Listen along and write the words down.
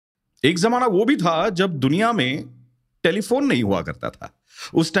एक जमाना वो भी था जब दुनिया में टेलीफोन नहीं हुआ करता था।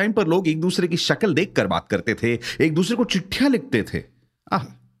 उस टाइम पर लोग एक दूसरे की शक्ल देखकर बात करते थे, एक दूसरे को चिट्ठियां लिखते थे। आह,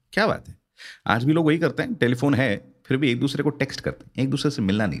 क्या बात है। आज भी लोग वही करते हैं, टेलीफोन है फिर भी एक दूसरे को टेक्स्ट करते हैं, एक दूसरे से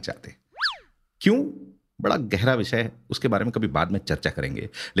मिलना नहीं चाहते। क्यों? बड़ा गहरा विषय है, उसके बारे में कभी बाद में चर्चा करेंगे।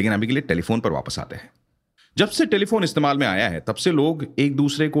 लेकिन अभी के लिए टेलीफोन पर वापस आते हैं। जब से टेलीफोन इस्तेमाल में आया है तब से लोग एक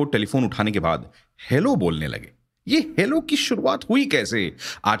दूसरे को टेलीफोन उठाने के बाद हेलो बोलने लगे। ये हेलो की शुरुआत हुई कैसे,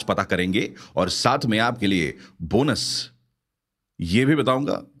 आज पता करेंगे। और साथ में आपके लिए बोनस ये भी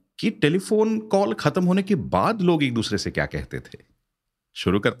बताऊंगा कि टेलीफोन कॉल खत्म होने के बाद लोग एक दूसरे से क्या कहते थे।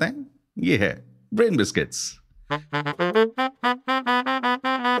 शुरू करते हैं, ये है ब्रेन बिस्किट्स।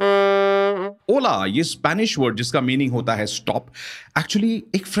 ओला, ये स्पेनिश वर्ड जिसका मीनिंग होता है स्टॉप, एक्चुअली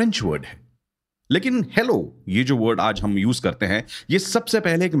एक फ्रेंच वर्ड है। लेकिन हेलो ये जो वर्ड आज हम यूज करते हैं, ये सबसे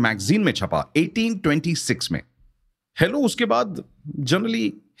पहले एक मैगजीन में छपा 1826 में। हेलो उसके बाद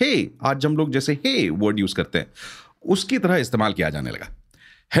जनरली हे, आज हम लोग जैसे हे वर्ड यूज करते हैं उसकी तरह इस्तेमाल किया जाने लगा।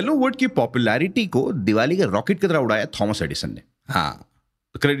 हेलो वर्ड की पॉपुलैरिटी को दिवाली के रॉकेट की तरह उड़ाया थॉमस एडिसन ने। हाँ,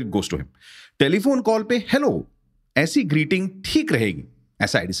 credit goes to him. Telephone call पे हेलो ऐसी ग्रीटिंग ठीक रहेगी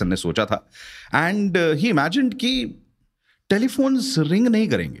ऐसा एडिसन ने सोचा था। एंड ही इमेजिन्ड कि टेलीफोन्स रिंग नहीं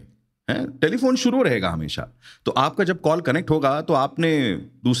करेंगे, टेलीफोन शुरू रहेगा हमेशा। तो आपका जब कॉल कनेक्ट होगा तो आपने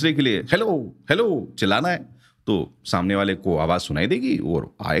दूसरे के लिए हेलो हेलो चिल्लाना है, तो सामने वाले को आवाज सुनाई देगी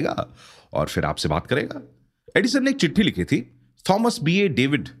और आएगा और फिर आपसे बात करेगा। एडिसन ने एक चिट्ठी लिखी थी। Thomas B.A.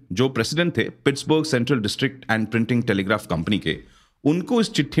 डेविड जो प्रेसिडेंट थे Pittsburgh central district and printing telegraph company के, उनको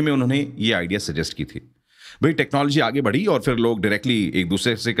इस चिट्ठी में उन्होंने ये आइडिया सजेस्ट की थी। भाई टेक्नोलॉजी आगे बढ़ी और फिर लोग डायरेक्टली एक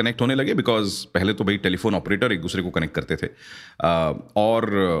दूसरे से कनेक्ट होने लगे, बिकॉज पहले तो भाई टेलीफोन ऑपरेटर एक दूसरे को कनेक्ट करते थे।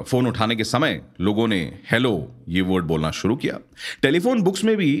 और फोन उठाने के समय लोगों ने हेलो ये वर्ड बोलना शुरू किया। टेलीफोन बुक्स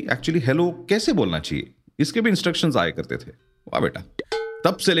में भी एक्चुअली हेलो कैसे बोलना चाहिए इसके भी इंस्ट्रक्शंस आया करते थे। वाह बेटा,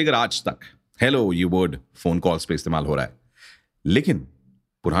 तब से लेकर आज तक हेलो ये वर्ड फोन कॉल्स पे इस्तेमाल हो रहा है। लेकिन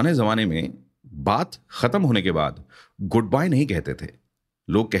पुराने जमाने में बात खत्म होने के बाद गुड बाय नहीं कहते थे,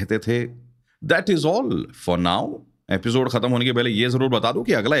 लोग कहते थे that is all for now. Episode खत्म होने के पहले ये जरूर बता दो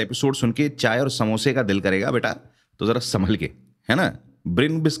कि अगला एपिसोड सुन के चाय और समोसे का दिल करेगा बेटा, तो जरा संभल के, है ना।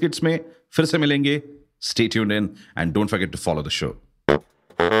 ब्रेन बिस्किट्स में फिर से मिलेंगे। Stay tuned in and don't forget to follow the show.